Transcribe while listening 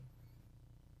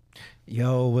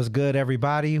Yo, what's good,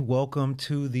 everybody? Welcome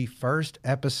to the first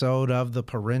episode of the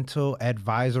Parental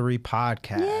Advisory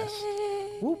Podcast.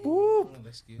 Whoop, whoop.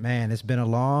 Man, it's been a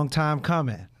long time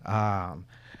coming. I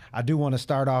do want to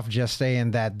start off just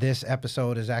saying that this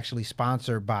episode is actually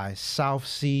sponsored by South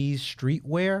Seas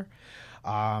Streetwear.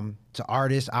 To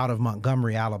artists out of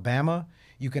Montgomery, Alabama.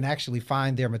 You can actually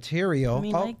find their material.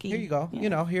 Here you go. Yeah. You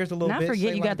know, here's a little bit. I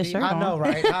forget you got the shirt on. I know,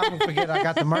 right? I don't forget I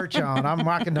got the merch on. I'm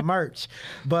rocking the merch.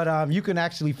 But you can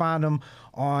actually find them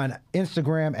on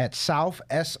Instagram at South,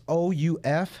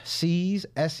 S-O-U-F, Seas,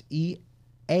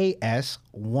 S-E-A-S,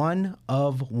 1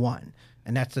 of 1.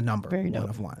 And that's the number, Very 1 dope.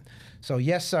 of 1. So,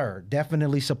 yes, sir,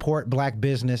 definitely support Black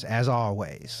business as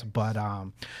always. But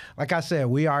like I said,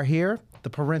 we are here,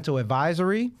 the Parental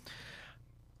Advisory.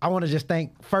 I want to just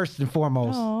thank, first and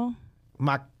foremost,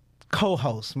 my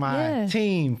co-host, my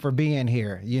team for being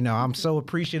here. You know, I'm so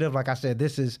appreciative. Like I said,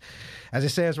 this is, as it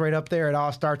says right up there, it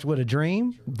all starts with a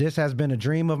dream. This has been a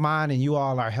dream of mine, and you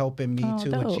all are helping me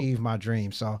to achieve my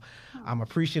dream. So I'm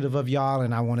appreciative of y'all,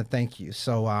 and I want to thank you.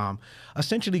 So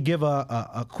essentially give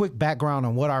a quick background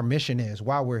on what our mission is,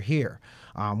 why we're here.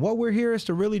 What we're here is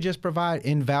to really just provide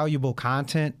invaluable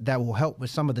content that will help with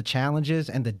some of the challenges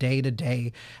and the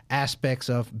day-to-day aspects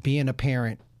of being a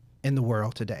parent in the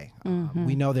world today.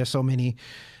 We know there's so many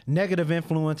negative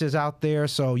influences out there.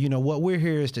 So, you know, what we're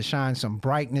here is to shine some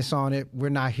brightness on it. We're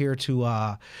not here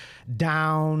to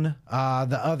down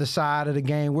the other side of the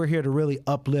game. We're here to really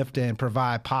uplift and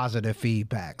provide positive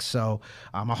feedback. So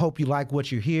I hope you like what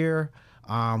you hear.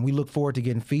 We look forward to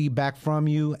getting feedback from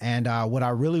you. And what I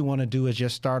really want to do is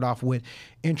just start off with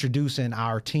introducing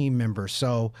our team members.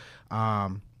 So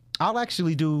I'll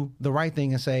actually do the right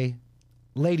thing and say,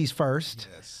 ladies first.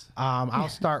 Yes. I'll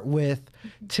start with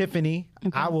Tiffany.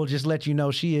 Okay. I will just let you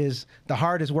know she is the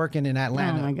hardest working in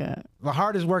Atlanta. Oh, my God. The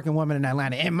hardest working woman in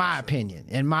Atlanta, in my opinion.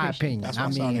 That's why I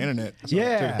mean, on the internet.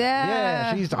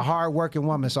 Yeah, she's the hard working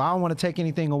woman. So I don't want to take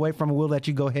anything away from her. We'll let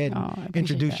you go ahead and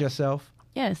introduce yourself.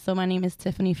 Yes, so my name is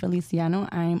Tiffany Feliciano.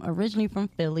 I'm originally from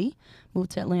Philly,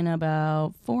 moved to Atlanta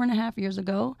about 4.5 years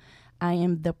ago. I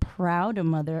am the proud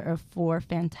mother of 4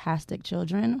 fantastic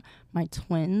children, my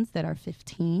twins that are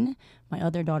 15, my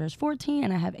other daughter's 14,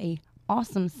 and I have a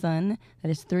awesome son that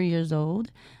is 3 years old.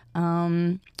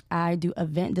 I do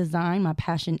event design. My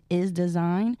passion is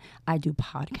design. I do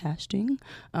podcasting.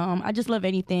 I just love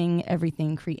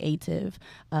everything creative.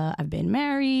 I've been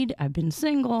married. I've been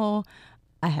single.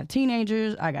 I have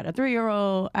teenagers. I got a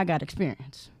 3-year-old. I got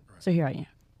experience. So here I am.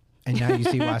 And now you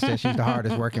see why I said she's the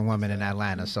hardest working woman in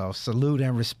Atlanta. So salute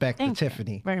and respect to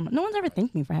Tiffany. Very much. No one's ever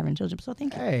thanked me for having children, so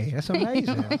thank you. Hey, that's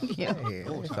amazing. Thank you. Hey,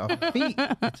 it's a feat.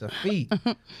 It's a feat.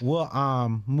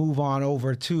 We'll move on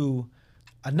over to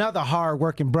another hard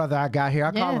working brother I got here.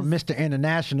 I call him Mr.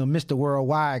 International, Mr.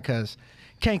 Worldwide, because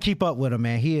can't keep up with him,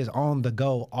 man. He is on the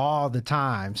go all the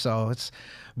time. So it's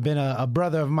been a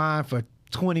brother of mine for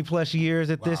 20 plus years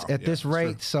at this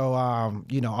rate. True. So,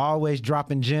 you know, always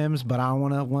dropping gems, but I don't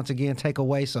want to once again take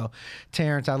away. So,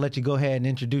 Terrence, I'll let you go ahead and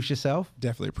introduce yourself.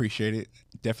 Definitely appreciate it.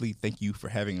 Definitely thank you for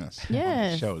having us on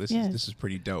the show. This is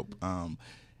pretty dope.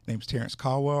 Name's Terrence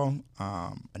Caldwell.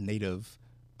 A native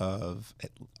of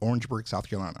Orangeburg, South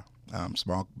Carolina,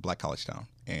 small black college town,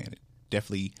 and it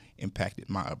definitely impacted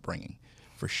my upbringing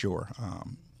for sure.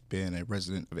 Been a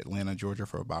resident of Atlanta, Georgia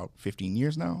for about 15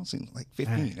 years now. Seems like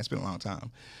 15. Dang. That's been a long time.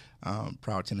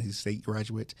 Proud Tennessee State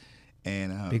graduate.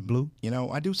 And Big Blue. You know,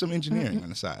 I do some engineering on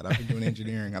the side. I've been doing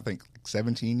engineering, I think, like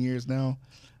 17 years now.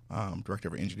 Director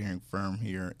of an engineering firm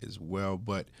here as well.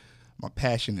 But my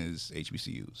passion is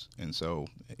HBCUs. And so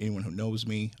anyone who knows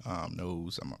me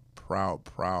knows I'm a proud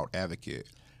advocate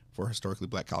for historically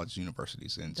black colleges and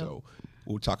universities. And so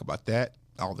we'll talk about that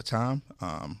all the time.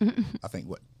 I think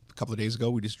a couple of days ago,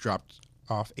 we just dropped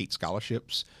off 8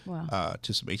 scholarships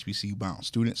to some HBCU bound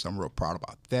students. I'm real proud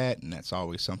about that, and that's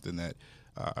always something that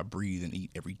I breathe and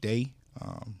eat every day.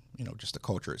 You know, just the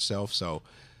culture itself. So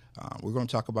we're going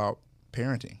to talk about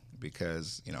parenting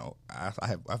because you know I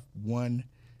have one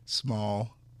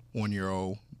small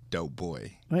 1-year-old dope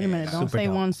boy. Wait a minute! Don't say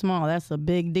dope. One small. That's a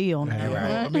big deal. Right.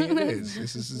 I mean, it is.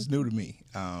 This is new to me,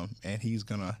 and he's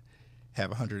gonna have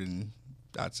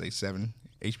 107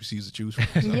 HBCUs to choose from.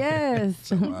 So. Yes,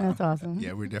 so, that's awesome.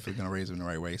 Yeah, we're definitely going to raise him the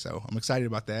right way. So I'm excited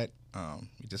about that.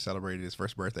 He just celebrated his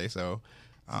first birthday. So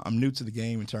I'm new to the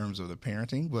game in terms of the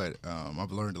parenting, but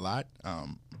I've learned a lot.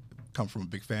 Come from a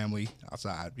big family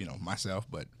outside, you know, myself.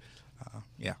 But,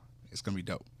 yeah, it's going to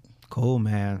be dope. Cool,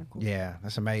 man. Yeah,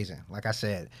 that's amazing. Like I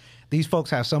said, these folks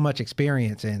have so much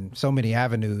experience in so many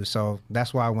avenues. So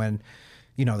that's why when,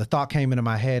 you know, the thought came into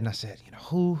my head and I said, you know,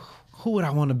 who would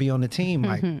I want to be on the team?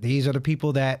 Like, these are the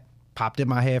people that popped in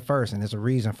my head first, and there's a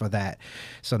reason for that.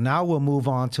 So now we'll move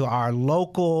on to our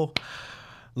local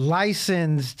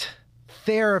licensed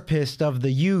therapist of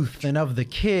the youth and of the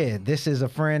kid. This is a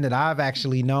friend that I've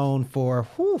actually known for,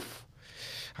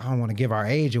 I don't want to give our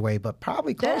age away, but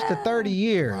probably close to 30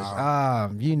 years. Wow.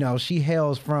 You know, she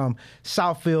hails from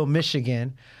Southfield,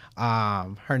 Michigan.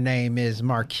 Her name is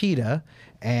Marquita,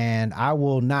 and I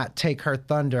will not take her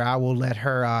thunder. I will let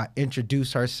her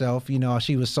introduce herself. You know,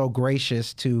 she was so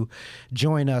gracious to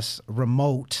join us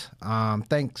remote.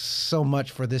 Thanks so much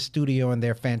for this studio and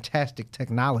their fantastic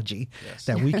technology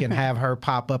that we can have her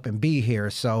pop up and be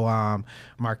here. So,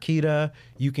 Marquita,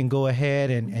 you can go ahead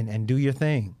and do your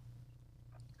thing.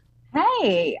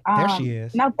 Hey, There she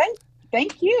is. No,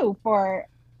 thank you for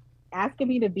asking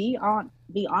me to be on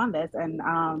this. And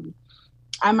I'm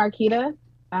Marquita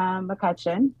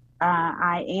McCutcheon.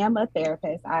 I am a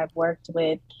therapist. I've worked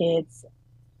with kids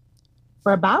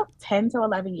for about 10 to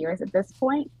 11 years at this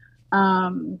point.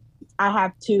 I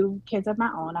have 2 kids of my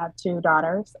own. I have 2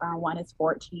 daughters. One is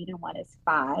 14 and one is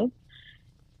 5.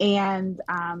 And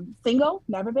single,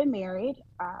 never been married.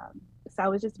 So it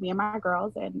was just me and my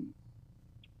girls. And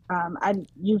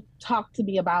you talked to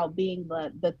me about being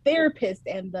the therapist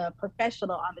and the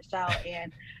professional on the show,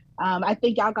 and I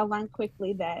think y'all gonna learn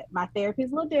quickly that my therapy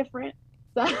is a little different.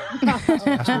 So That's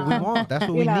what we want. That's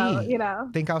what we need. You know,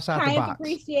 think outside the kind box.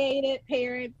 appreciated,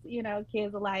 parents,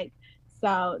 kids alike.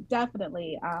 So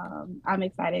definitely, I'm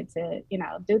excited to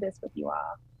do this with you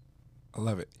all. I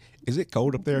love it. Is it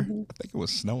cold up there? I think it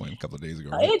was snowing a couple of days ago.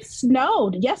 Right? It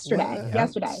snowed yesterday. What?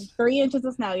 Yesterday, 3 inches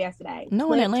of snow yesterday.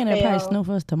 No, in Atlanta, it probably snow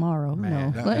for us tomorrow.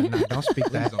 Man, No. no, don't speak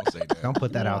Please that. don't say that. Don't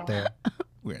put that out there.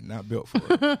 We're not built for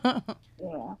it.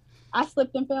 Yeah, I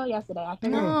slipped and fell yesterday. I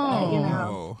figured,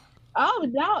 No. Oh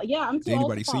no, yeah, I'm too Did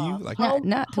old anybody to see you? fall. Like,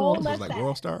 Not too whole old. it was left like side.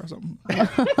 World Star or something?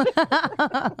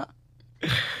 Yeah,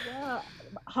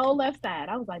 whole left side.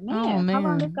 I was like, man, Oh, how long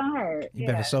man. this gonna hurt? You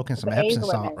better soak in some the age Epsom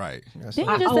salt. limit. Right. Yes, Didn't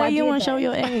you sir. just I say you did want to show that.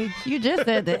 your age? You just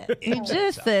said that. You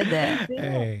just said that.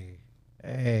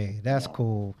 Hey, that's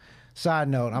cool. Side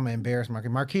note, I'm embarrassed.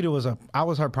 Marquita I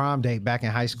was her prom date back in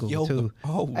high school too.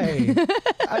 Hey,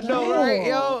 I know, right?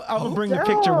 Yo, I'm gonna bring the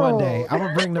picture one day. I'm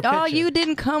gonna bring the picture. Oh, you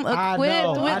didn't come I equipped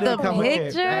know, I with didn't the come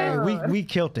equipped. picture? Hey, we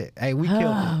killed it. Hey, we killed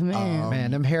Oh, it. man.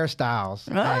 Man, them hairstyles.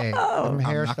 Hey, them I'm not going to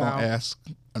hairstyles. ask.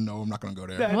 No, I'm not going to go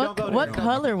there. Yeah. Don't go What there.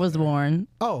 color was worn?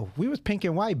 Oh, we was pink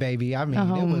and white, baby. I mean,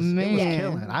 Oh, it was man.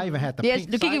 killing. I even had the Yes,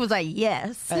 pink the Kiki socks. was like,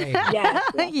 yes. Hey,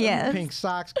 Yes. Yes. pink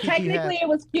socks. Kiki Technically, had, it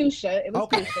was fuchsia. It was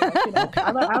Okay. fuchsia.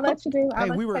 I'll let you do. I'll hey,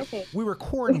 let we you were take it. we were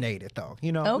coordinated though.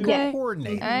 You know, we Okay. were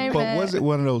coordinated. I But bet. was it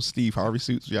one of those Steve Harvey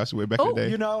suits y'all used to wear back in the day?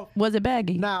 You know, Was it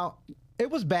baggy? now it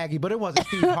was baggy, but it wasn't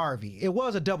Steve Harvey. It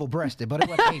was a double-breasted, but it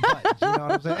wasn't 8 buttons. You know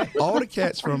what I'm saying? All the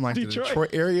cats from like Detroit. the Detroit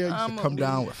area used I'm to come a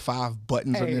down with 5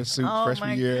 buttons on Hey. their suit Oh, freshman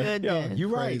my year. goodness. You're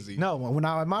right. Crazy. No, when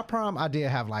I at my prom, I did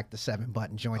have like the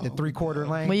 7-button joint, the 3/4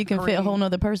 lane. Well, you can fit a whole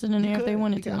nother person in there if they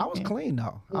wanted to. I was Yeah. clean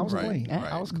though. I was Right, clean.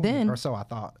 right. I was clean, Then- or so I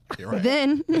thought. You're right.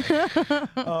 Then,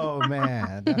 Oh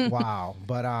man, that's wow.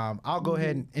 But I'll go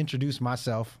ahead and introduce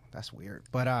myself. That's weird.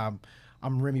 But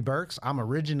I'm Remy Burks. I'm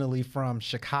originally from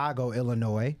Chicago,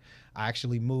 Illinois. I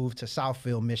actually moved to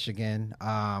Southfield, Michigan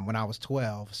when I was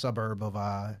 12, suburb of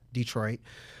Detroit,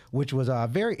 which was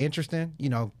very interesting. You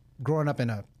know, growing up in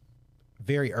a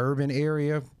very urban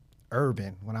area.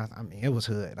 Urban when I mean it was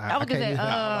hood. I was gonna can't say,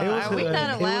 use- it was are we hood. not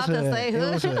It was allowed to hood. say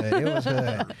It was hood? hood. It was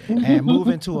hood. And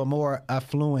moving to a more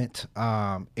affluent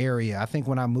area. I think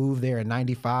when I moved there in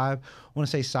 '95, I want to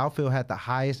say Southfield had the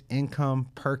highest income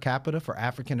per capita for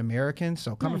African Americans.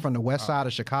 So coming from the west side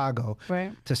of Chicago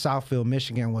Right. to Southfield,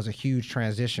 Michigan was a huge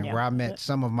transition Yeah. where I met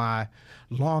some of my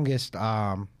longest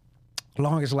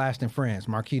lasting friends,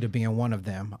 Marquita being one of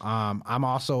them. I'm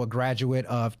also a graduate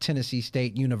of Tennessee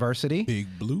State University. Big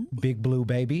Blue. Big Blue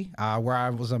Baby, where I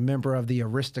was a member of the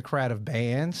Aristocrat of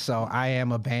Bands. So I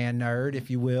am a band nerd, if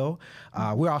you will.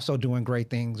 We're also doing great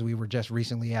things. We were just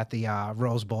recently at the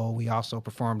Rose Bowl. We also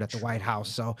performed at the White House.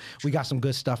 So we got some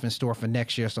good stuff in store for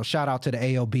next year. So shout out to the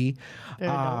AOB.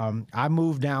 I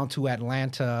moved down to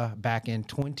Atlanta back in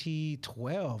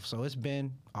 2012. So it's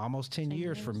been almost 10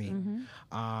 years for me.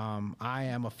 I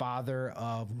am a father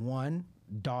of one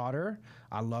daughter.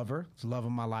 I love her. It's the love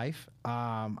of my life.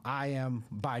 I am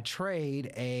by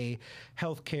trade a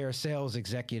healthcare sales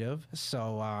executive.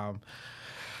 So,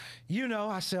 you know,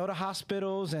 I sell to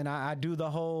hospitals and I do the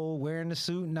whole wearing the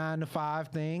suit 9 to 5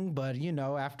 thing. But, you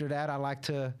know, after that, I like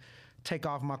to take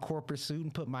off my corporate suit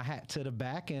and put my hat to the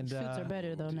back. And Suits are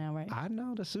better though now, right? I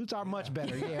know the suits are much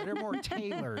better. Yeah, they're more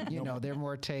tailored. They're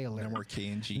more tailored. No more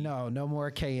K&G. No more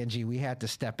K&G. We had to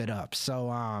step it up. So,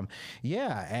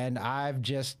 and I've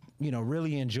just,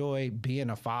 really enjoyed being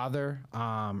a father.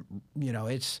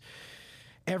 It's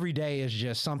every day is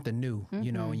just something new, and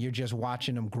you're just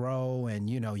watching them grow, and,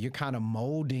 you're kind of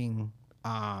molding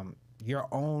your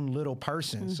own little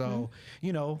person. So,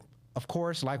 of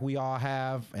course, like we all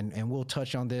have, and we'll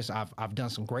touch on this, I've done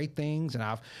some great things and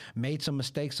I've made some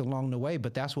mistakes along the way,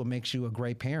 but that's what makes you a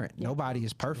great parent. Yeah. Nobody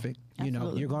is perfect.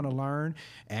 You're going to learn,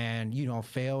 and you don't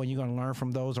fail, and you're going to learn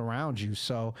from those around you.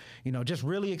 So, just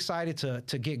really excited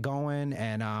to get going,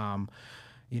 and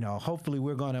hopefully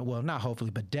we're going to, well, not hopefully,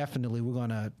 but definitely we're going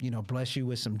to, bless you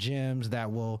with some gems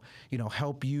that will,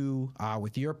 help you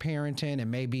with your parenting,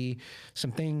 and maybe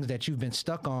some things that you've been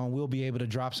stuck on. We'll be able to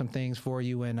drop some things for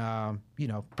you and,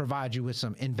 provide you with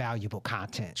some invaluable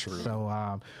content. True.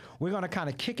 So we're going to kind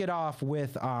of kick it off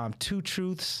with 2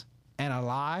 truths and a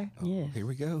lie. Yeah. Here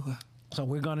we go. So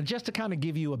we're going to, just to kind of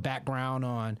give you a background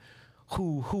on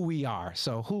who we are.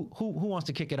 So who wants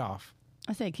to kick it off?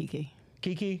 I say Kiki.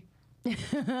 Kiki? Okay,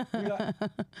 all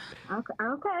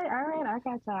right, I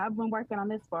got you. I've been working on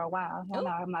this for a while. I know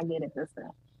I'm not good at this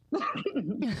stuff.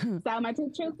 So my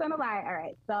 2 truths and a lie. All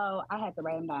right, so I had to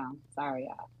write them down. Sorry,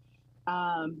 y'all.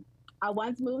 I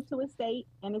once moved to a state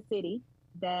in a city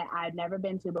that I'd never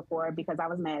been to before because I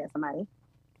was mad at somebody.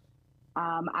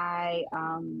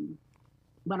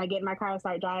 When I get in my car and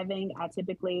start driving, I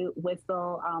typically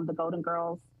whistle the Golden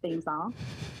Girls theme song,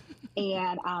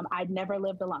 and I'd never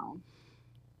lived alone.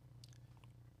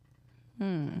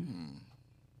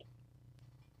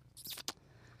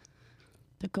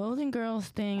 The Golden Girls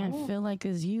thing, I feel like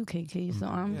is you, KK. So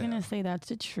I'm gonna say that's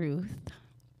the truth.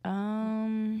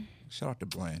 Shout out to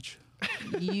Blanche.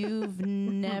 You've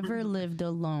never lived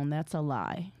alone. That's a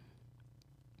lie.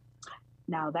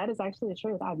 No, that is actually the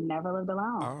truth. I've never lived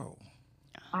alone. Oh.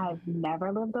 I've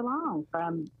never lived alone.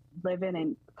 From living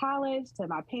in college to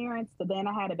my parents to then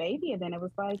I had a baby, and then it was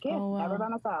like, never by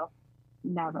myself.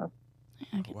 Never.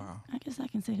 I guess I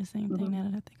can say the same thing now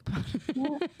that I think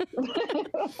about it.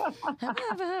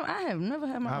 I have never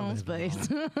had my own space.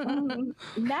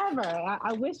 Never.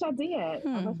 I wish I did.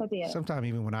 I wish I did. Sometimes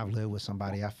even when I've lived with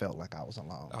somebody, I felt like I was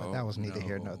alone. But that was neither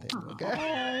here nor there.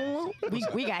 Okay.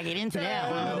 we gotta get into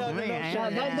that one.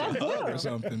 Or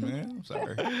something, man. I'm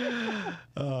sorry.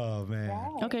 Oh man.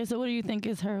 Right. Okay, so what do you think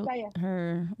is her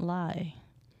lie?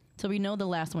 So we know the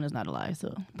last one is not a lie.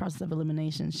 So process of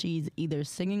elimination. She's either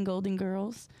singing Golden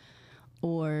Girls,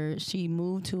 or she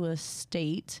moved to a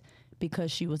state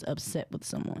because she was upset with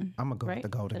someone. I'm gonna go with the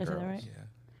Golden Girls. Right?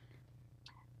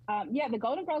 Yeah. The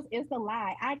Golden Girls is the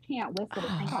lie. I can't whistle the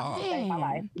sing song to save my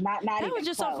life. Not that even was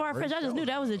just close. so far fetched. I just knew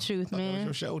that was the truth, man. That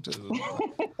was your show too.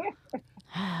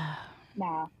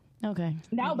 Nah. Okay.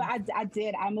 No, but I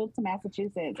did. I moved to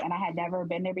Massachusetts, and I had never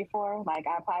been there before. Like,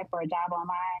 I applied for a job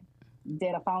online,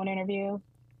 did a phone interview.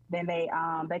 Then they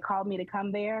called me to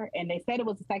come there, and they said it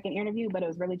was a second interview, but it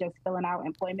was really just filling out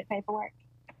employment paperwork.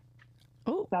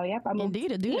 Oh, so yep, I moved. Indeed,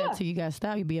 to do that till you got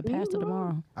stopped, you'd be a pastor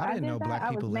tomorrow. I didn't know black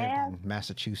people lived in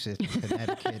Massachusetts,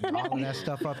 Connecticut, and all of that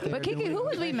stuff up there. But Kiki, who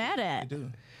was we mad at?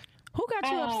 Who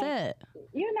got you upset?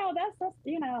 That's just,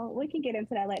 we can get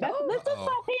into that later. This is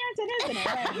about parenting, isn't it?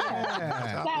 Right?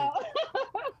 Yeah. So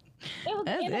it was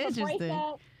That's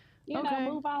interesting. Breakup,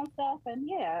 move on stuff, and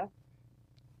yeah.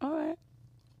 All right.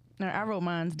 All right, I wrote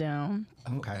mine down.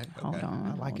 Okay. Hold on.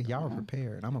 I like it. Y'all were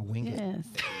prepared. I'm gonna wing it. Yes.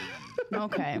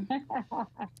 Okay.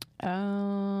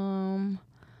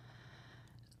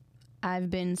 I've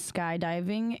been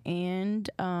skydiving and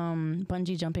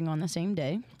bungee jumping on the same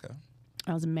day. Okay.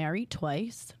 I was married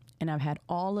twice, and I've had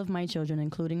all of my children,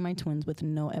 including my twins, with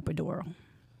no epidural.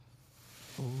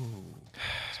 Ooh,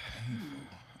 that's painful.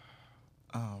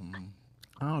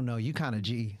 I don't know. You kind of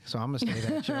G, so I'm gonna say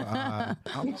that.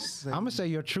 I'm gonna say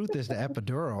your truth is the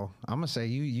epidural. I'm gonna say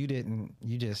you didn't.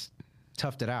 You just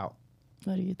toughed it out.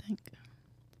 What do you think?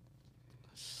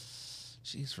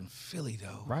 She's from Philly,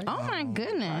 though. Right? Oh my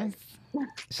goodness!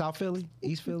 South Philly,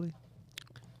 East Philly,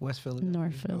 West Philly,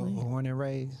 North Philly, born and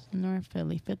raised. North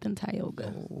Philly, Fifth and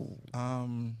Tioga.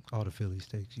 All the Philly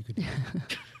steaks you could do.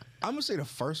 I'm gonna say the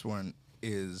first one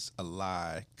is a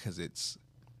lie because it's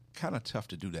kind of tough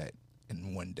to do that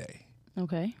in one day.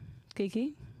 Okay,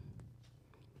 Kiki.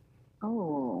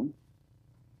 Oh.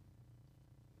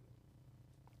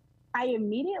 I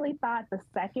immediately thought the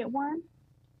second one,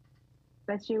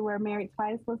 that you were married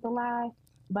twice, was a lie.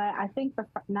 But I think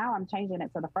now I'm changing it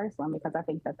to the first one because I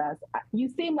think that's, you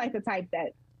seem like the type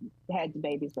that had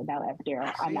babies with no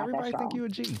epidural. I'm See, not that everybody strong. think you a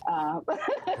G.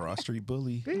 Cross street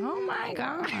bully. Oh my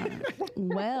God.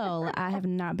 Well, I have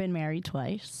not been married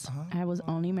twice. I was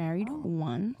only married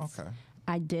once. Okay.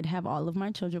 I did have all of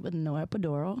my children with no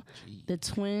epidural. The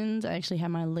twins, I actually had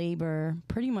my labor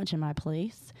pretty much in my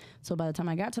place. So by the time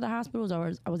I got to the hospitals,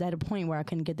 I was at a point where I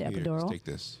couldn't get the Here, epidural. take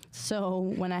this.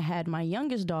 So when I had my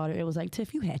youngest daughter, it was like,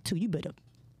 Tiff, you had two, you better.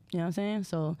 You know what I'm saying?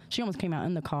 So she almost came out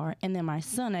in the car. And then my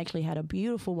son actually had a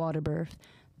beautiful water birth.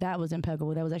 That was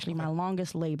impeccable. That was actually my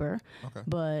longest labor. Okay.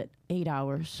 But 8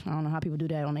 hours. I don't know how people do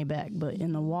that on their back. But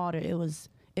in the water, it was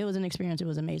an experience. It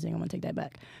was amazing. I'm going to take that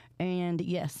back. And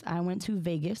yes, I went to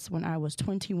Vegas when I was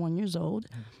 21 years old.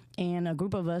 And a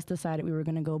group of us decided we were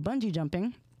going to go bungee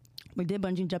jumping. We did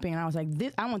bungee jumping, and I was like,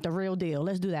 I want the real deal.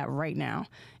 Let's do that right now.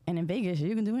 And in Vegas,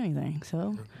 you can do anything.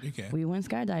 So You can. we went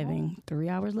skydiving 3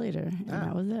 hours later, and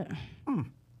that was it.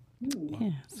 Yeah.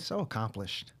 So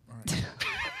accomplished. All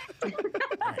right.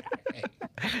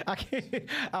 I can't.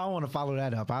 I don't want to follow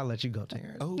that up. I'll let you go,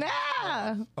 Terrence. Oh,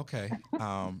 Ah! okay.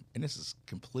 And this is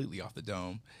completely off the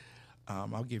dome.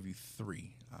 I'll give you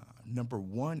three. Number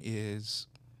one is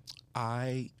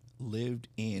I lived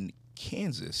in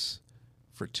Kansas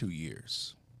for 2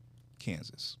 years.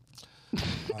 Kansas.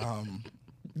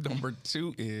 Number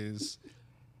two is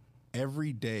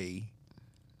every day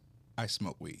I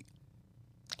smoke weed.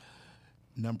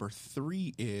 Number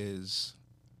three is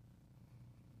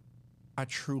I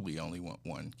truly only want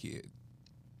one kid.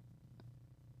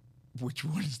 Which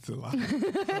one is the lie? I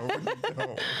really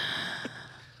don't.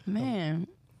 Man.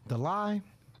 The lie.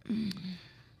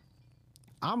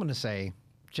 I'm going to say,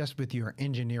 just with your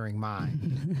engineering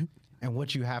mind and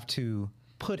what you have to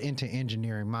put into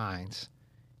engineering minds,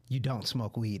 you don't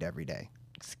smoke weed every day.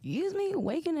 Excuse me,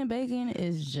 waking and baking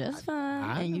is just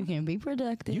fine, and you can be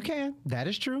productive. You can. That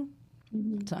is true.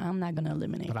 So I'm not going to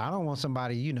eliminate. But I don't want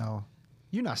somebody, you're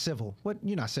not civil.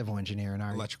 You're not civil engineering, are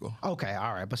you? Electrical. Okay,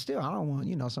 all right. But still, I don't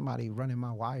want, somebody running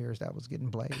my wires that was getting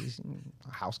blazed.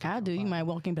 A house. I do. You might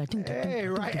walk in back. Hey,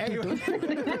 right. Hey.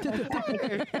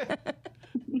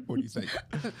 What do you think?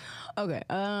 Okay.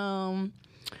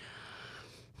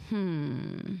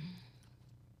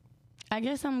 I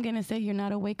guess I'm gonna say you're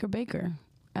not a waker baker,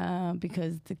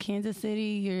 because the Kansas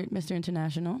City, you're Mr.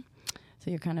 International, so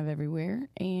you're kind of everywhere.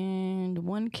 And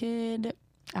one kid,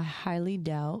 I highly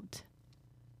doubt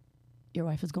your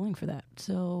wife is going for that.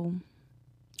 So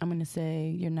I'm gonna say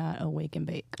you're not a wake and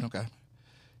bake. Okay.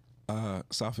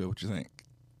 Sophia, what you think?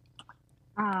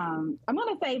 I'm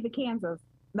gonna say the Kansas.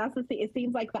 It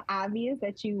seems like the obvious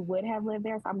that you would have lived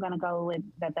there, so I'm gonna go with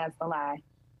that. That's the lie.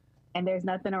 And there's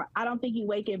nothing. I don't think you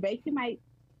wake and bake. You might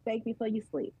bake before you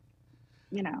sleep.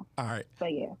 All right. So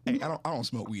yeah. Hey, I don't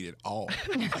smoke weed at all.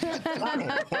 Hey.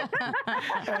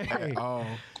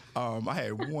 I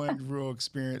had one real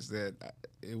experience that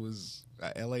it was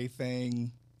a LA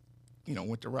thing.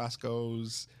 Went to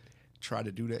Roscoe's, tried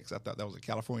to do that because I thought that was a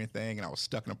California thing, and I was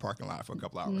stuck in a parking lot for a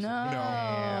couple hours. No.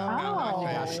 Oh.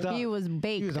 Got stuck. He was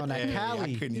baked. He was on that Yeah,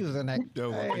 Cali. I couldn't He was on that.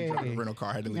 No, I couldn't drive the Hey. rental car.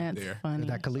 I had to leave it That's there. funny.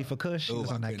 That Khalifa Kush. He was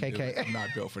I on that couldn't do it. KK. I'm not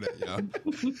built for that, y'all.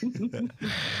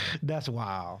 That's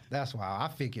wild. That's wild. I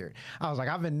figured. I was like,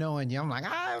 I've been knowing you. I'm like,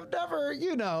 I've never,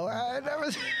 I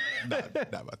never.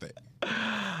 not my thing.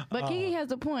 But Kiki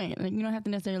has a point. Like, you don't have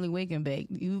to necessarily wake and bake.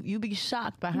 You be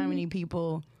shocked by how many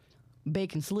people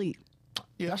bake and sleep.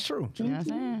 Yeah, that's true. You know what I'm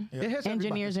saying? It hits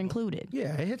Engineers everybody. included.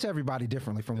 Yeah, it hits everybody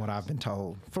differently from what I've been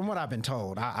told.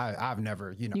 I've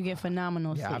never, You get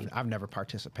phenomenal Yeah, sleep. I've never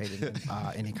participated in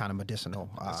any kind of medicinal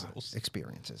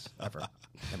experiences ever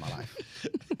in my life.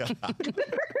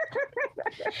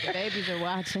 Babies are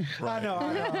watching. I know.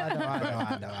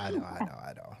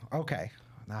 Okay,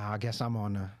 now I guess I'm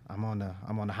on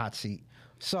the hot seat.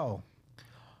 So,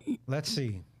 let's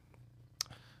see.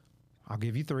 I'll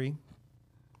give you three.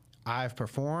 I've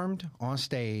performed on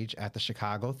stage at the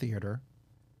Chicago Theater.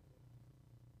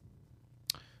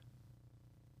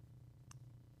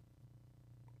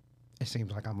 It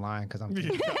seems like I'm lying because I'm.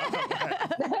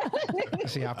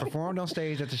 See, I performed on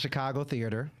stage at the Chicago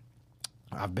Theater.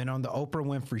 I've been on the Oprah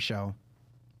Winfrey Show.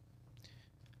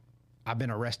 I've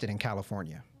been arrested in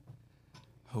California.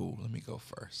 Oh, let me go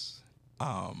first.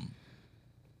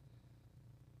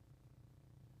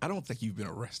 I don't think you've been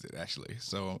arrested, actually.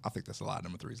 So I think that's a lie.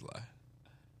 Number three is a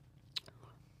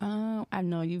lie. I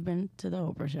know you've been to the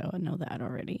Oprah show. I know that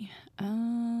already.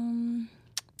 I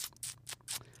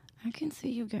can see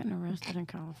you getting arrested in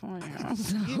California.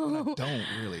 So I don't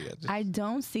really. I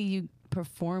don't see you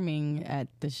performing at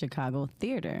the Chicago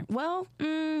Theater. Well,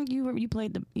 you were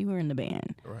in the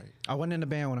band. Right. I wasn't in the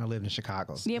band when I lived in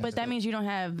Chicago. Yeah, but that means you don't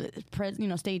have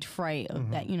stage fright of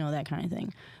that, that kind of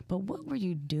thing. But what were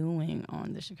you doing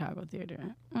on the Chicago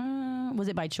Theater? Was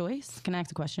it by choice? Can I ask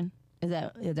a question? Is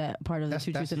that part of the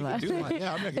two truths and a lie?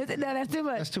 Yeah, No, that's too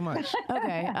much. That's too much.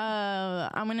 Okay,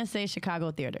 I'm gonna say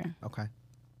Chicago Theater. Okay.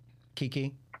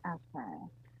 Kiki? Okay.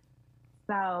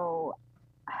 So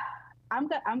I'm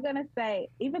gonna say,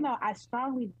 even though I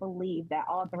strongly believe that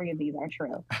all three of these are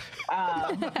true,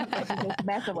 just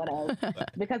messing with us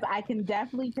because I can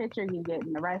definitely picture you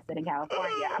getting arrested in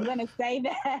California. I'm gonna say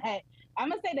that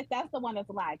that's the one that's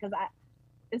a lie because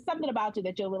it's something about you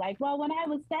that you'll be like, well, when I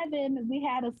was 7, we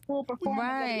had a school performance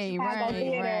at the Chicago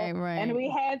Theater, and we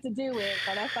had to do it.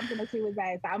 So that's something that she was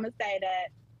saying. So I'm gonna say that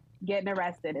getting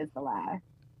arrested is the lie.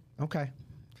 Okay.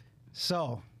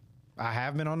 So I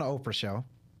have been on the Oprah show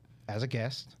as a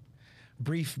guest.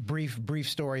 Brief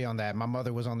story on that. My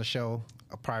mother was on the show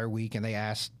a prior week, and they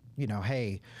asked,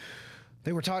 hey,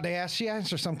 she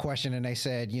answered some question, and they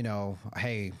said,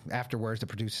 hey, afterwards, the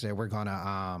producer said, we're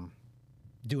gonna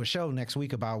do a show next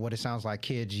week about what it sounds like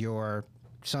kids your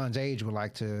son's age would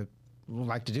like to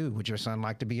do. Would your son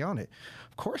like to be on it?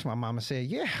 Of course, my mama said,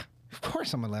 yeah. Of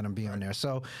course I'm going to let him be on there.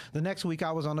 So the next week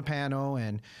I was on the panel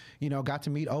and, got to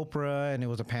meet Oprah, and it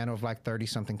was a panel of like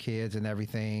 30-something kids and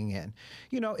everything. And,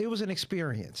 it was an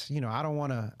experience. I don't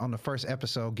want to, on the first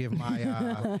episode, give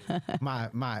my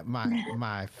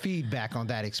my feedback on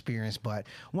that experience. But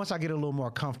once I get a little more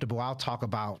comfortable, I'll talk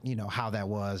about, how that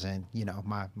was and,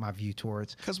 my view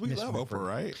towards. Because we love Oprah,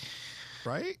 right?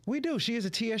 Right? We do. She is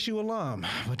a TSU alum.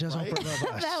 But does Oprah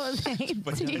love us? That was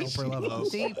Oprah love us?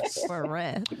 deep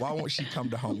breath. Why won't she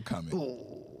come to homecoming?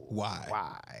 Why?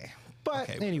 Why? But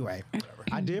Okay, anyway,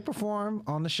 I did perform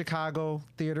on the Chicago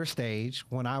Theater stage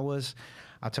when I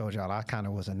told y'all I kind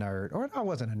of was a nerd. Or I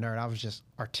wasn't a nerd. I was just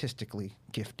artistically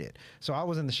gifted. So I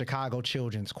was in the Chicago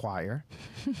Children's Choir.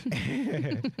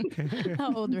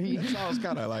 How old were you? That sounds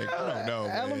kind of like, I don't know.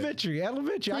 Elementary.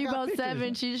 So you about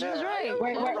 7. She was right.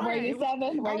 Were you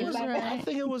 7? I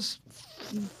think it was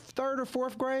 3rd or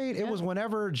 4th grade. It was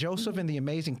whenever Joseph and the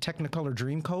Amazing Technicolor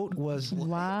Dreamcoat was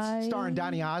starring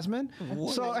Donny Osmond.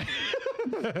 So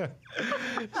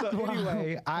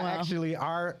anyway,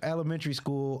 our elementary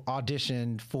school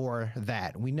auditioned for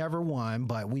that. We never won,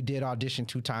 but we did audition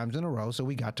 2 times in a row, so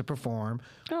we got to perform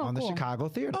on the Chicago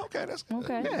Theater. Okay, that's good.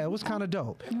 Okay. Yeah, it was kind of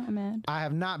dope. I'm not mad. I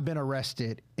have not been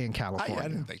arrested in California. I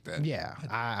didn't think that.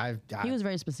 Yeah, He was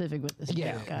very specific with this.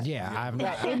 I've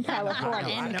not. In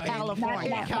California. In California.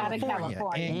 Not in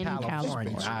California. In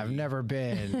California. I've never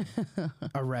been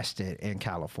arrested in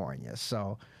California.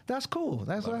 So that's cool.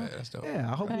 That's dope.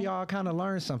 Yeah, I hope we all kind of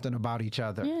learned something about each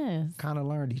other. Yes. Kind of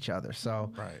learned each other.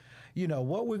 So, Right.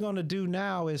 What we're going to do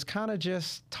now is kind of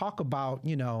just talk about,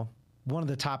 one of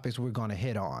the topics we're going to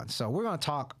hit on. So we're going to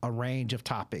talk a range of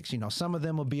topics. Some of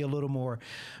them will be a little more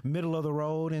middle of the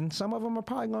road, and some of them are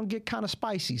probably going to get kind of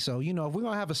spicy. So, if we're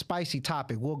going to have a spicy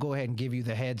topic, we'll go ahead and give you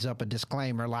the heads up, a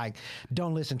disclaimer, like,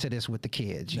 don't listen to this with the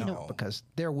kids, because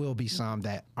there will be some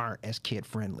that aren't as kid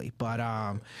friendly. But,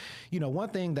 one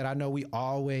thing that I know we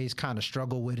always kind of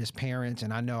struggle with as parents,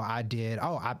 and I know I did.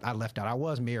 I left out. I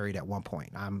was married at one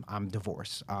point. I'm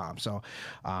divorced. So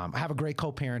I have a great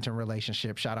co-parenting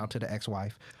relationship. Shout out to the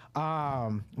ex-wife.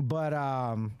 But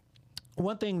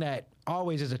one thing that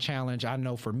always is a challenge, I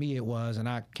know for me it was, and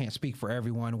I can't speak for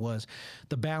everyone, was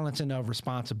the balancing of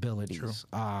responsibilities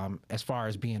as far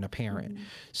as being a parent. Mm-hmm.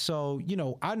 So,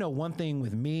 I know one thing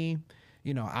with me,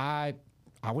 I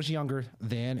was younger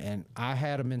then, and I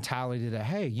had a mentality that,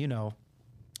 hey,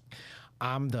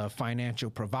 I'm the financial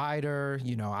provider.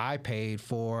 I paid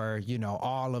for,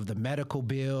 all of the medical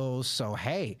bills. So,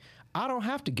 hey, I don't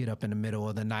have to get up in the middle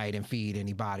of the night and feed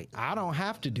anybody. I don't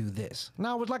have to do this.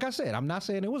 Now, like I said, I'm not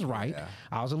saying it was right. Yeah.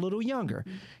 I was a little younger,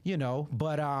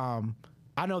 but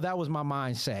I know that was my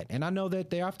mindset. And I know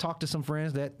that I've talked to some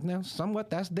friends that, somewhat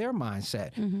that's their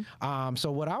mindset. Mm-hmm. So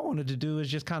what I wanted to do is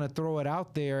just kind of throw it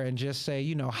out there and just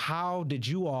say, how did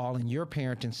you all in your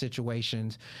parenting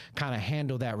situations kind of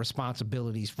handle that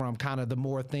responsibilities from kind of the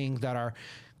more things that are,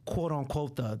 quote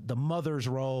unquote, the mother's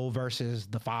role versus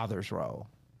the father's role?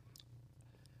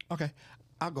 Okay.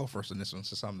 I'll go first on this one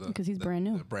since I'm because he's brand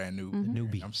new. Brand new. Mm-hmm.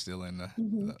 Newbie. I'm still in the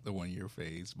 1-year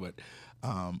phase. But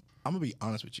I'm going to be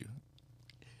honest with you.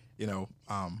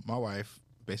 My wife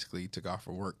basically took off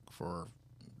for work for,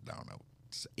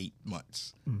 8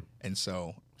 months. And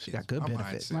so she got good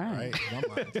benefits. Right? My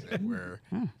mindset where,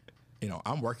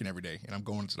 I'm working every day and I'm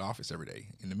going to the office every day.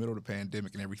 In the middle of the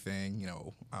pandemic and everything,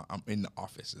 I'm in the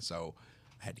office. And so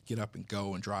I had to get up and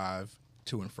go and drive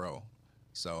to and fro.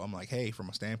 So I'm like, hey, from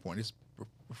a standpoint, this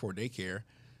before daycare,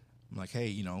 I'm like,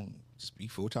 hey, just be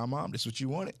full-time mom. This is what you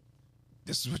wanted.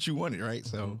 This is what you wanted, right?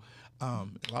 So a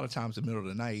lot of times in the middle of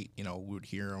the night, we would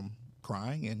hear them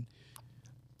crying, and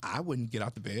I wouldn't get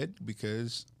out the bed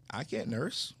because I can't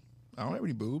nurse. I don't have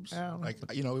any boobs. It wasn't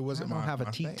I don't my have a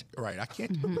my teat. thing. Right. I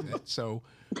can't do that. So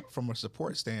from a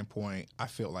support standpoint, I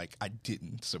felt like I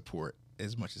didn't support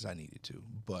as much as I needed to.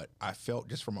 But I felt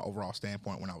just from an overall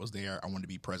standpoint when I was there, I wanted to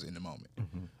be present in the moment.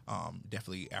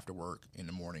 Definitely after work in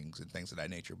the mornings and things of that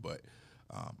nature. But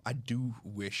I do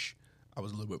wish I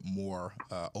was a little bit more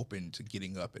open to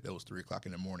getting up at those 3 o'clock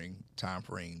in the morning time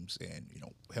frames and,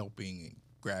 helping and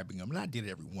grabbing them. And I did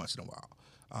it every once in a while.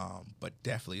 But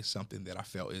definitely it's something that I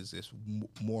felt is this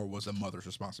more was a mother's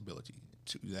responsibility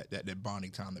to that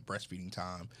bonding time, that breastfeeding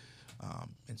time.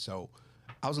 And so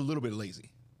I was a little bit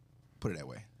lazy, put it that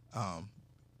way.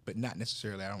 But not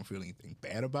necessarily, I don't feel anything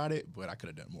bad about it, but I could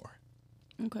have done more.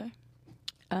 Okay.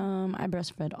 I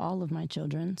breastfed all of my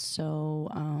children. So,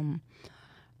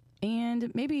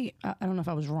 and maybe, I don't know if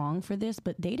I was wrong for this,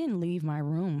 but they didn't leave my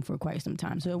room for quite some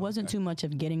time. So it wasn't too much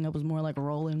of getting up. It was more like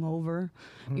rolling over,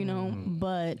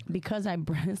 But because I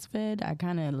breastfed, I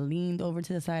kind of leaned over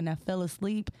to the side and I fell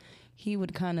asleep. He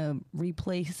would kind of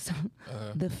replace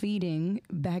the feeding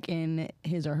back in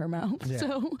his or her mouth. Yeah.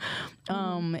 So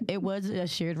it was a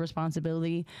shared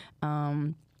responsibility.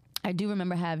 I do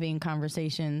remember having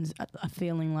conversations,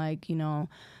 feeling like, do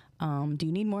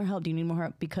you need more help? Do you need more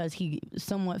help? Because he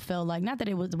somewhat felt like, not that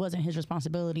it wasn't his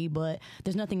responsibility, but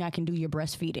there's nothing I can do. You're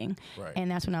breastfeeding. Right.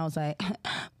 And that's when I was like,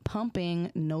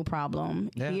 pumping, no problem.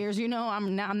 Yeah. Here's,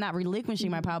 I'm not relinquishing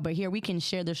my power, but here we can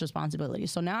share this responsibility.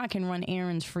 So now I can run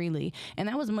errands freely. And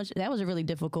that was a really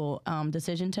difficult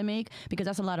decision to make because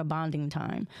that's a lot of bonding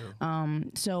time. Sure.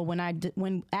 So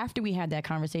after we had that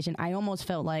conversation, I almost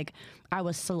felt like I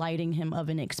was slighting him of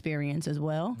an experience as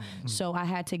well. Mm-hmm. So I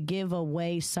had to give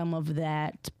away some of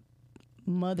that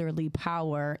motherly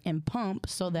power and pump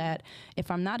so that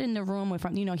if I'm not in the room,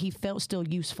 he felt still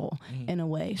useful in a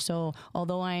way. So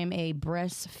although I am a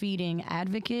breastfeeding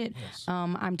advocate, yes.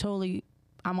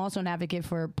 I'm also an advocate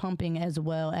for pumping as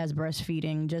well as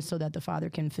breastfeeding, just so that the father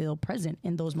can feel present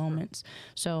in those moments.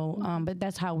 So, but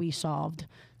that's how we solved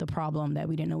the problem that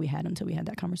we didn't know we had until we had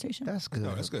that conversation. That's good.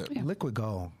 Oh, that's good. Yeah. Liquid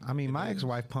gold. I mean, my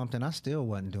ex-wife pumped and I still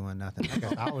wasn't doing nothing.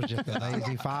 I was just a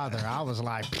lazy father. I was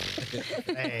like,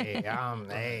 hey,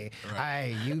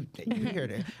 you hear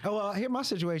that? Oh, well, here my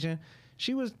situation.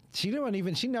 She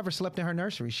never slept in her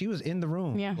nursery. She was in the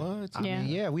room. Yeah. What? I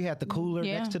mean, we had the cooler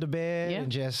next to the bed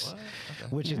and just,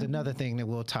 which is another thing that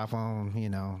we'll top on,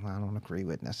 I don't agree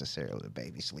with necessarily the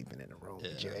baby sleeping in the room.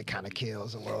 Yeah. It kind of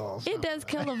kills a little. It does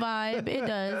kill a vibe. It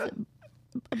does.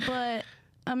 But,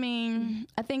 I mean,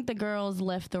 I think the girls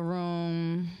left the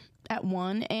room at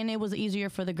one, and it was easier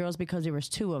for the girls because there was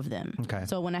two of them. Okay.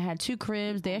 So when I had two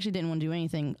cribs, they actually didn't want to do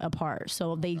anything apart.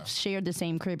 So they shared the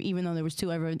same crib, even though there was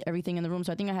everything in the room.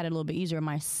 So I think I had it a little bit easier.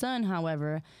 My son,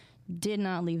 however, did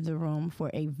not leave the room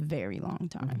for a very long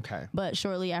time. Okay. But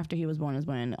shortly after he was born is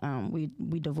when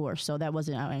we divorced. So that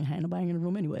wasn't, I had nobody in the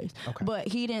room anyways. Okay. But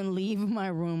he didn't leave my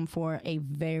room for a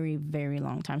very, very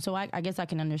long time. So I guess I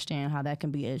can understand how that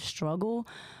can be a struggle.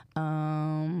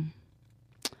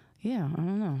 Yeah, I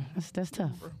don't know. That's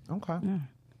tough. Okay.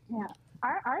 Yeah.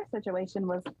 Our situation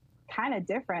was kind of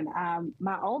different.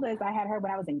 My oldest, I had her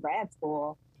when I was in grad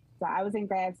school. So I was in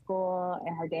grad school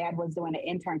and her dad was doing an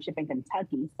internship in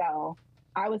Kentucky. So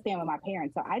I was staying with my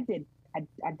parents. So I did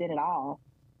it all.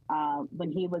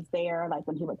 When he was there, like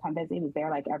when he would come visit, he was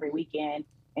there like every weekend.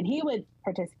 And he would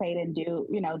participate and do,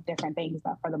 different things.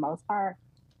 But for the most part,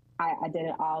 I did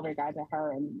it all regarding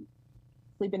her and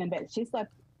sleeping in bed. She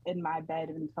slept in my bed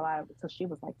until she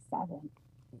was like 7.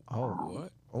 Oh,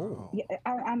 what? Oh, yeah,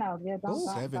 I know. Yeah,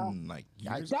 seven, like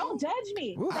years. Don't judge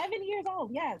me. Ooh. 7 years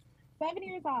old. Yes, 7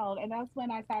 years old, and that's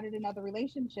when I started another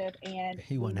relationship, and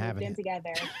he wasn't having it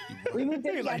together. We moved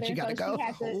in together,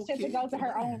 so she had to go to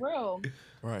her own room.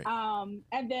 Right.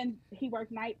 And then he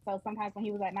worked nights, so sometimes when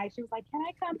he was at night, she was like, "Can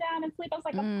I come down and sleep?" I was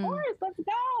like, "Of course, let's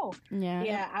go." Yeah,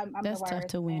 yeah. I'm that's tough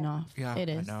to wean off. Yeah, it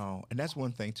is. I know, and that's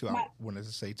one thing too. I wanted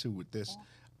to say too with this.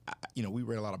 We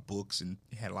read a lot of books and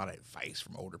had a lot of advice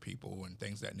from older people and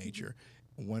things of that nature.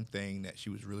 One thing that she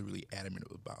was really, really adamant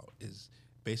about is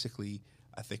basically,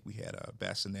 I think we had a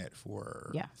bassinet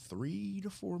for 3 to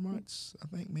 4 months,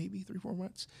 I think maybe 3-4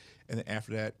 months. And then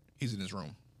after that, he's in his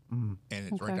room. and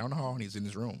it's right down the hall, and he's in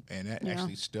his room, and that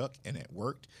actually stuck, and it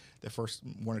worked. The first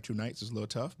 1 or 2 nights is a little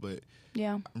tough, but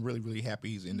I'm really, really happy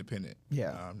he's independent.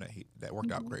 Yeah, that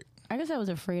worked out great. I guess I was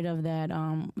afraid of that.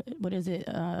 What is it?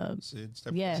 SIDS.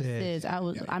 Yes,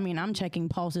 SIDS. I mean, I'm checking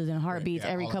pulses and heartbeats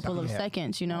every couple of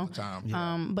seconds. You know. All the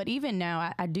time. But even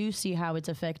now, I do see how it's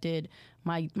affected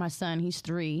my son. He's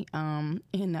 3, and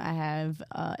I have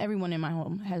everyone in my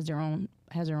home has their own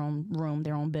room,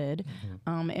 their own bed,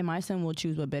 and my son will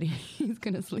choose what bed he's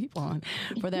gonna sleep on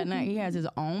for that night. He has his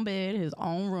own bed, his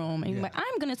own room, and he's like,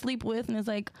 I'm gonna sleep with, and it's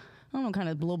like, I don't know what kind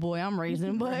of little boy I'm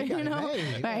raising, but you know,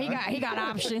 like, he got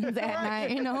options at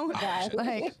night, you know,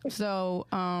 like so.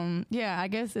 I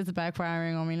guess it's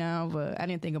backfiring on me now, but I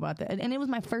didn't think about that. And it was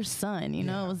my first son, you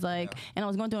know. It was like, and I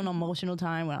was going through an emotional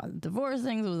time when I was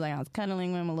divorcing. So it was like I was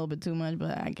cuddling with him a little bit too much,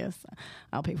 but I guess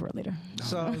I'll pay for it later.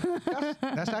 So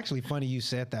that's actually funny you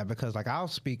said that, because like I'll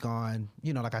speak on,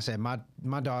 you know, like I said, my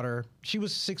daughter, she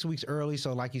was 6 weeks early,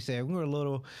 so like you said, we were a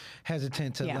little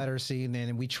hesitant to let her see, and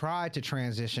then we tried to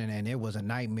transition, and it was a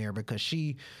nightmare because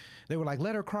they were like,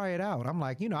 let her cry it out. I'm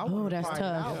like, you know, I want to cry tough. it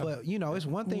out, but you know, it's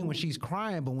one thing when she's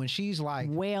crying, but when she's like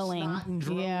wailing, and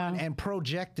drooling and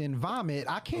projecting vomit,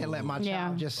 I can't let my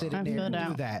child just sit in there and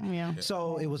do that. Yeah.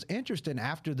 So it was interesting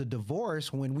after the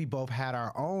divorce, when we both had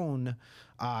our own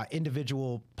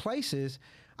individual places.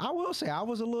 I will say I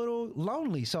was a little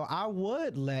lonely, so I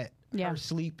would let her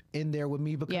sleep in there with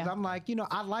me, because I'm like, you know,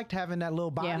 I liked having that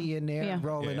little body in there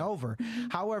rolling over.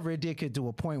 However, it did get to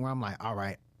a point where I'm like, all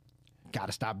right, got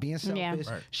to stop being selfish.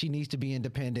 Right. She needs to be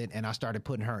independent, and I started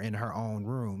putting her in her own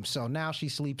room. So now she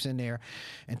sleeps in there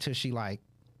until she, like,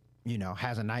 you know,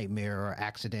 has a nightmare or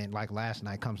accident, like last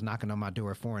night, comes knocking on my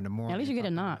door at 4 a.m. At least you get a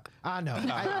knock. I know.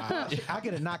 I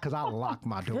get a knock because I lock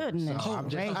my door. Goodness so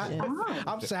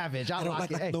I'm savage. I don't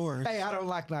like doors. Hey, I don't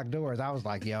like doors. I was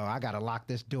like, yo, I got to lock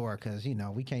this door because, you know,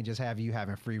 we can't just have you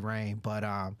having free reign. But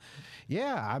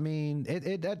yeah, I mean,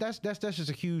 that's just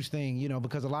a huge thing, you know,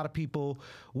 because a lot of people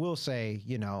will say,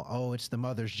 you know, oh, it's the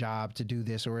mother's job to do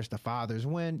this, or it's the father's,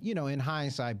 when, you know, in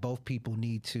hindsight, both people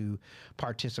need to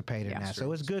participate in that.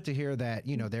 So it's good to hear that,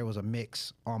 you know, there was a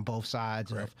mix on both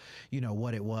sides of, you know,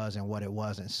 what it was and what it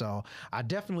wasn't. So I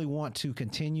definitely want to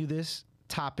continue this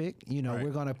topic. You know,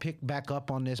 we're going to pick back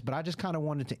up on this, but I just kind of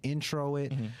wanted to intro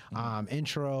it,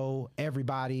 intro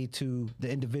everybody to the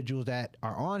individuals that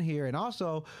are on here. And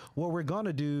also what we're going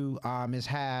to do is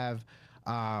have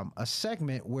a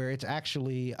segment where it's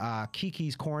actually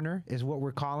Kiki's Corner is what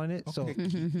we're calling it. So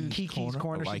Kiki's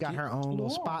Corner, she got her own little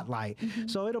spotlight.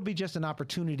 So it'll be just an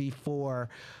opportunity for,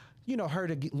 you know, her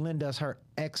to lend us her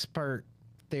expert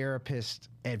therapist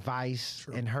advice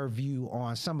and her view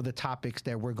on some of the topics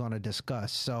that we're going to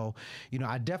discuss. So, you know,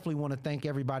 I definitely want to thank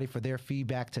everybody for their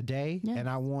feedback today. And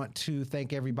I want to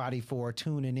thank everybody for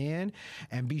tuning in,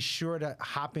 and be sure to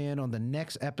hop in on the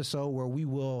next episode where we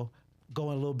will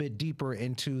go a little bit deeper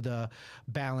into the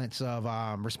balance of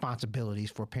responsibilities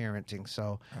for parenting.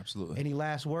 So, absolutely. Any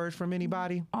last words from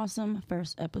anybody? Awesome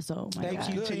first episode.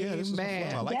 Thank you, team.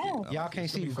 Man, I like it. y'all can't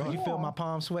see, but you feel my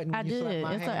palms sweating. I did. It's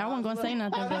like, I wasn't gonna say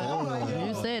nothing, but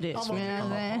you said it.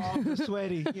 I'm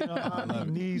sweaty. You know,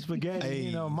 I'm knees spaghetti. Hey,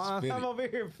 you know, mom, I'm over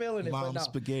here feeling it. Mom but no.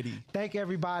 spaghetti. Thank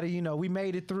everybody. You know, we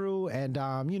made it through, and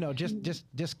you know,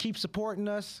 just keep supporting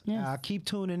us. Yes. Keep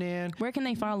tuning in. Where can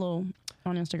they follow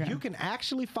on Instagram? You can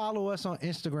actually follow us on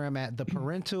Instagram at the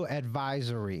Parental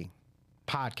Advisory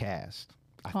Podcast.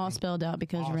 All spelled out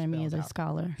because All Remy is spelled a out.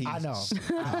 scholar. I know.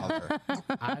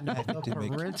 I know. The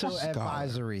Parental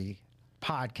Advisory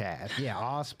Podcast. Yeah,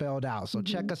 all spelled out. So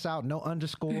check us out. No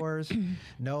underscores,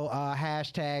 no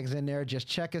hashtags in there. Just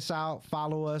check us out.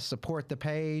 Follow us. Support the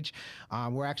page.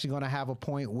 We're actually going to have a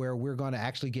point where we're going to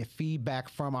actually get feedback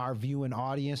from our viewing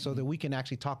audience so that we can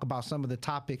actually talk about some of the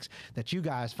topics that you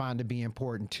guys find to be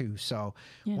important too. So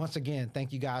once again,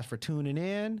 thank you guys for tuning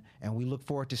in, and we look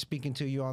forward to speaking to you on